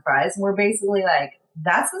guacamole on fries. And we're basically like,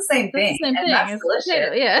 that's the same thing. That's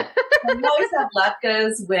delicious. Yeah. And we always have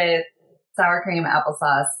latkes with sour cream,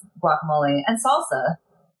 applesauce, guacamole, and salsa.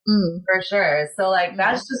 For sure. So like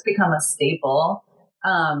that's just become a staple.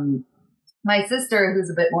 My sister, who's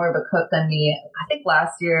a bit more of a cook than me, I think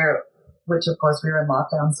last year, which of course we were in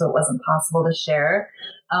lockdown, so it wasn't possible to share,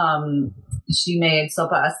 she made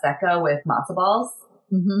sopa azteca with matzo balls.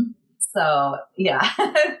 So yeah,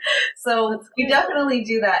 so we definitely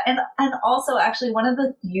do that. And also actually one of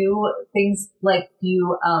the few things, like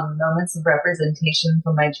few moments of representation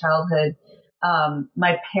from my childhood,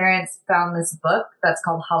 my parents found this book that's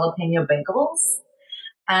called Jalapeno Bagels.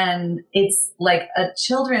 And it's like a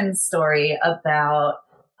children's story about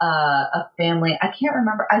a family. I can't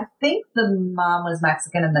remember. I think the mom was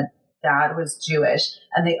Mexican and the dad was Jewish.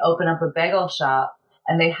 And they open up a bagel shop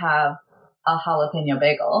and they have a jalapeno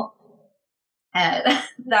bagel. And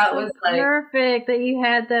that was like perfect that you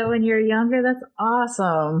had that when you were younger. That's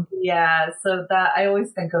awesome. Yeah, so that I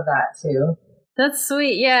always think of that too. That's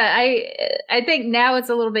sweet. Yeah, I think now it's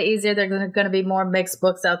a little bit easier. There's going to be more mixed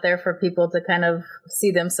books out there for people to kind of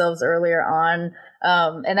see themselves earlier on.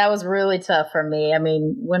 And that was really tough for me. I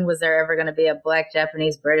mean, when was there ever going to be a Black,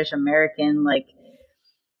 Japanese, British, American, like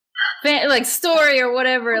story or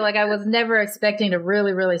whatever? Like, I was never expecting to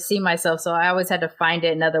really, really see myself. So I always had to find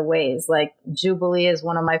it in other ways. Like, Jubilee is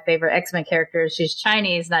one of my favorite X-Men characters. She's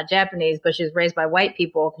Chinese, not Japanese, but she was raised by white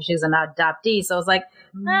people because she's an adoptee. So I was like,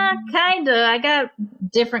 kinda. I got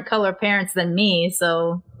different color parents than me.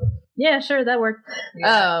 So yeah, sure, that worked.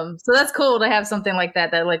 Yeah. So that's cool to have something like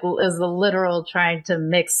that like is the literal trying to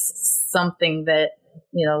mix something that,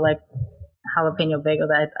 like jalapeno bagel.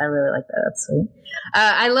 That I really like that. That's sweet.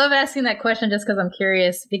 I love asking that question just because I'm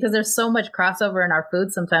curious, because there's so much crossover in our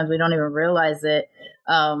food. Sometimes we don't even realize it.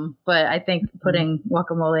 But I think putting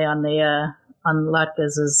guacamole on the on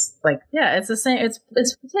latkes is like, yeah, it's the same. It's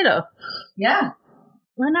potato. Yeah.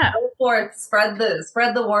 Why not? Go for it. Spread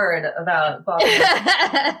the word about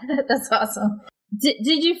guacamole. That's awesome.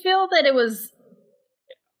 Did you feel that it was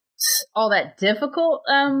all that difficult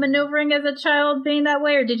maneuvering as a child being that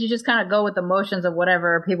way, or did you just kind of go with the motions of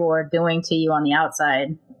whatever people were doing to you on the outside?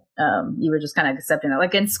 You were just kind of accepting that,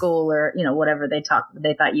 like in school or whatever they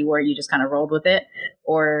thought you were, you just kind of rolled with it,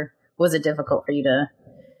 or was it difficult for you to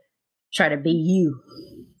try to be you?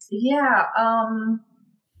 Yeah.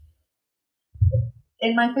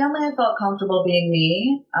 In my family, I felt comfortable being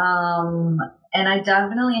me. And I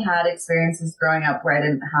definitely had experiences growing up where I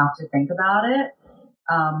didn't have to think about it.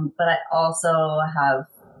 But I also have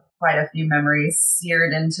quite a few memories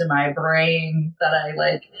seared into my brain that I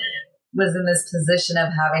was in this position of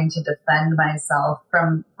having to defend myself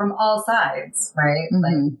from all sides, right? Mm-hmm.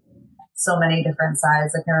 Like so many different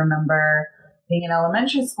sides. I can remember being in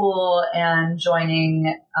elementary school and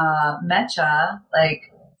joining Mecha,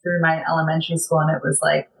 through my elementary school, and it was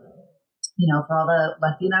for all the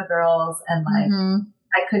Latina girls, and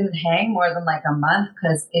I couldn't hang more than a month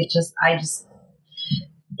because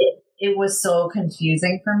it was so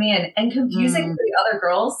confusing for me and confusing for the other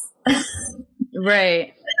girls.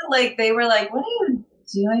 Right. They were like, what are you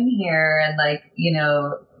doing here? And they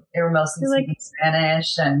were mostly speaking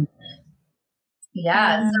Spanish, and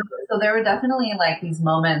so there were definitely these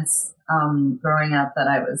moments growing up that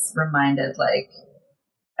I was reminded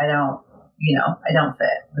I don't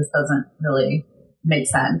fit. This doesn't really make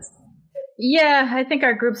sense. Yeah, I think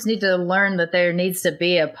our groups need to learn that there needs to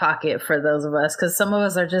be a pocket for those of us, because some of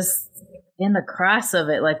us are just in the cross of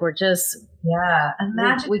it. We're just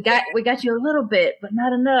imagine we got you a little bit, but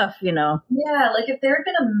not enough. Yeah, if there had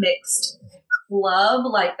been a mixed club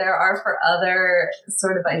like there are for other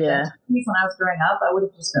sort of identities when I was growing up, I would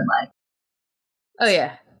have just been oh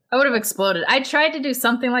yeah. I would have exploded. I tried to do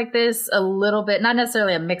something like this a little bit, not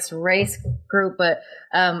necessarily a mixed race group, but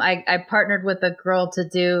I partnered with a girl to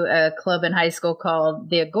do a club in high school called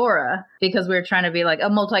the Agora, because we were trying to be a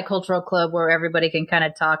multicultural club where everybody can kind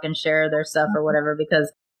of talk and share their stuff or whatever,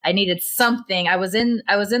 because I needed something. I was in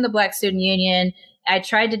the Black Student Union. I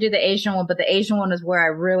tried to do the Asian one, but the Asian one is where I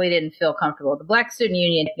really didn't feel comfortable. The Black Student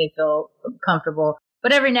Union made me feel comfortable.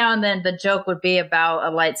 But every now and then the joke would be about a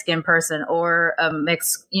light-skinned person or a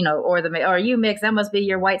mix, or you mix, that must be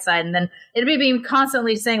your white side. And then it'd be me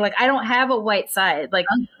constantly saying I don't have a white side.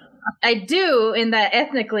 I do, in that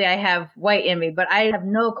ethnically I have white in me, but I have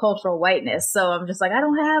no cultural whiteness. So I'm just I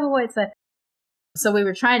don't have a white side. So we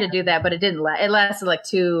were trying to do that, but it didn't last. It lasted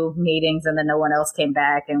 2 meetings, and then no one else came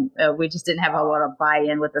back, and we just didn't have a lot of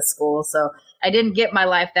buy-in with the school. So I didn't get my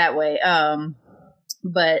life that way.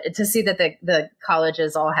 But to see that the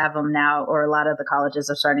colleges all have them now, or a lot of the colleges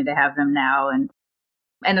are starting to have them now, and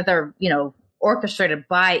that they're, orchestrated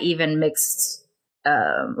by even mixed,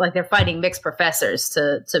 they're finding mixed professors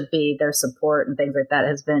to be their support and things like that,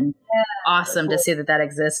 has been awesome to see that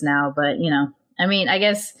exists now. But, I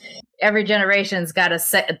guess every generation's got to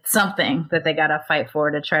set something that they got to fight for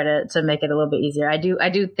to try to make it a little bit easier. I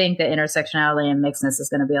do think that intersectionality and mixedness is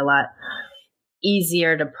going to be a lot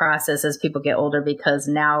easier to process as people get older, because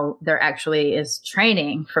now there actually is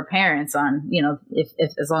training for parents on,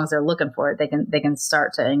 if as long as they're looking for it, they can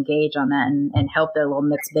start to engage on that and help their little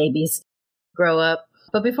mixed babies grow up.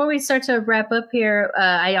 But before we start to wrap up here,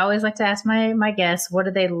 I always like to ask my guests, what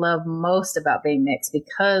do they love most about being mixed?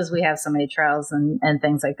 Because we have so many trials and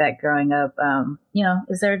things like that growing up.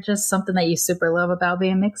 Is there just something that you super love about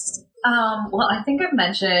being mixed? Well, I think I've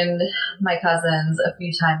mentioned my cousins a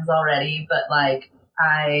few times already, but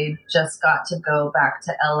I just got to go back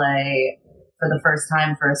to LA for the first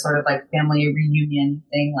time for a sort of like family reunion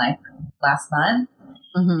thing like last month.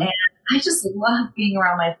 Mm-hmm. And I just love being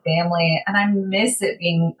around my family, and I miss it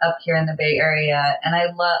being up here in the Bay Area. And I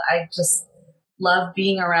just love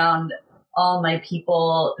being around all my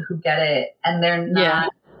people who get it. And they're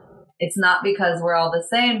not, it's not because we're all the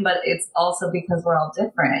same, but it's also because we're all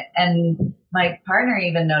different. And my partner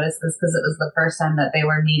even noticed this because it was the first time that they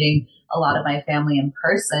were meeting a lot of my family in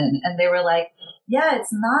person. And they were like, yeah,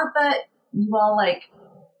 it's not that you all like,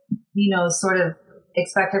 you know, sort of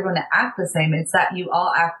expect everyone to act the same. It's that you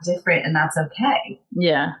all act different, and that's okay.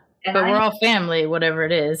 Yeah. And but we're all family, whatever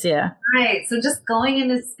it is. Yeah. Right. So just going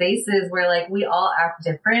into spaces where like we all act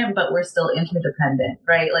different, but we're still interdependent,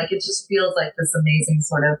 right? Like it just feels like this amazing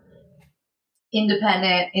sort of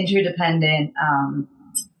independent, interdependent,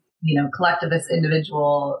 you know, collectivist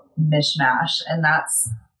individual mishmash. And I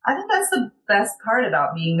think that's the best part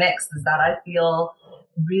about being mixed, is that I feel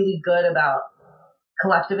really good about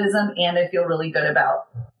collectivism, and I feel really good about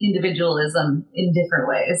individualism in different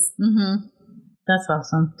ways. Mm-hmm. That's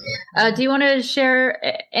awesome. Do you want to share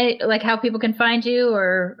like how people can find you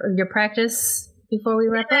or your practice before we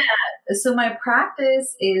wrap up? So my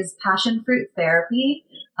practice is Passion Fruit Therapy,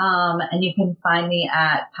 and you can find me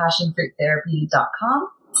at passionfruittherapy.com.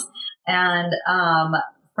 And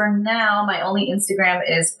for now, my only Instagram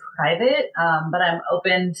is private, but I'm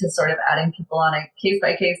open to sort of adding people on a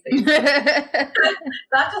case-by-case basis.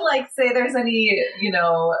 Not to like say there's any, you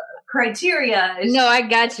know, criteria. No, I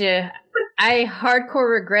got you. I hardcore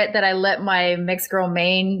regret that I let my Mixed Girl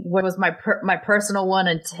Main, what was my personal one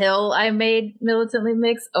until I made Militantly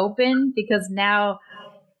Mixed open, because now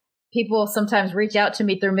people sometimes reach out to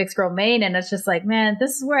me through Mixed Girl Main, and it's just like, man,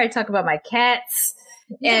 this is where I talk about my cats.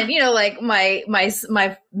 And, you know, like my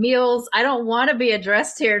meals, I don't want to be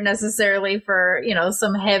addressed here necessarily for, you know,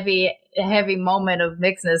 some heavy moment of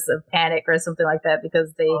mixedness, of panic or something like that,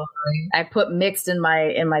 because I put mixed in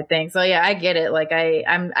my thing. So yeah, I get it. Like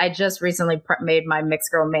I just recently made my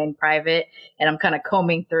Mixed Girl Main private, and I'm kind of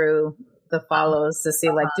combing through the follows to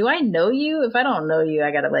see like, do I know you? If I don't know you,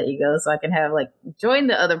 I got to let you go so I can have like join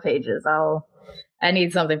the other pages. I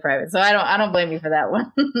need something private. So I don't blame you for that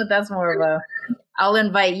one. That's more of a, I'll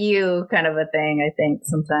invite you kind of a thing, I think,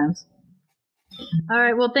 sometimes. All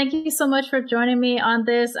right. Well, thank you so much for joining me on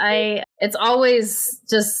this. It's always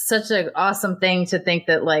just such an awesome thing to think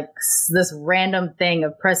that like this random thing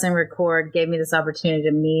of press and record gave me this opportunity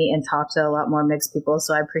to meet and talk to a lot more mixed people.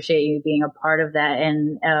 So I appreciate you being a part of that.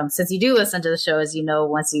 And since you do listen to the show, as you know,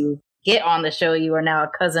 once you get on the show, you are now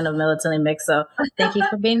a cousin of Militantly Mixed. So thank you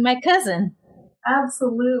for being my cousin.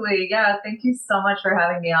 Absolutely. Yeah. Thank you so much for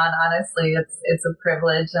having me on. Honestly, it's a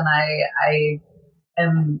privilege, and I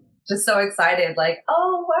am just so excited. Like,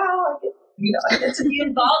 oh wow, I get to be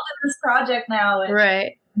involved in this project now, and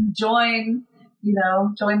right. join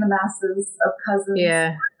the masses of cousins.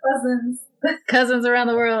 Yeah. Cousins around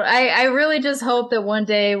the world. I really just hope that one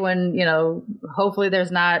day when, you know, hopefully there's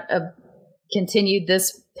not a continued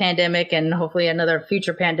this pandemic, and hopefully another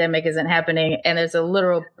future pandemic isn't happening, and there's a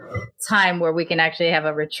literal time where we can actually have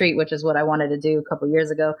a retreat, which is what I wanted to do a couple years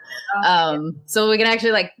ago. So we can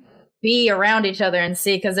actually like be around each other and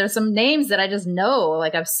see, because there's some names that I just know,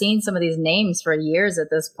 like I've seen some of these names for years at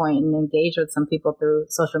this point and engage with some people through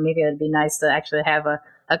social media. It'd be nice to actually have a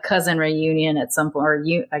cousin reunion at some point, or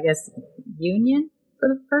I guess union for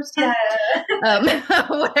the first time,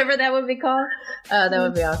 whatever that would be called. That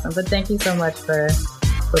would be awesome. But thank you so much for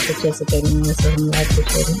participating in this with me. I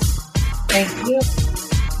appreciate it. Thank you.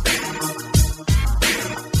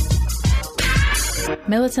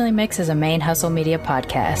 Militantly Mixed is a Main Hustle Media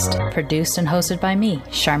podcast, produced and hosted by me,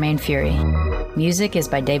 Charmaine Fury. Music is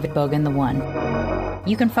by David Bogan the One.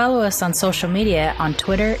 You can follow us on social media on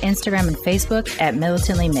Twitter, Instagram, and Facebook at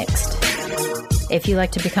Militantly Mixed. If you'd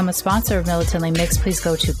like to become a sponsor of Militantly Mixed, please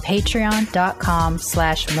go to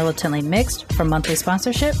patreon.com/militantlymixed for monthly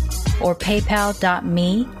sponsorship, or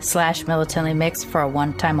paypal.me/militantlymixed for a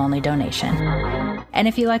one-time only donation. And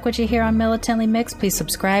if you like what you hear on Militantly Mixed, please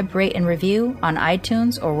subscribe, rate, and review on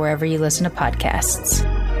iTunes or wherever you listen to podcasts.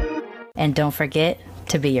 And don't forget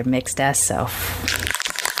to be your mixed-ass self.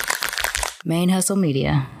 Main Hustle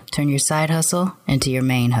Media. Turn your side hustle into your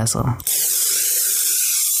main hustle.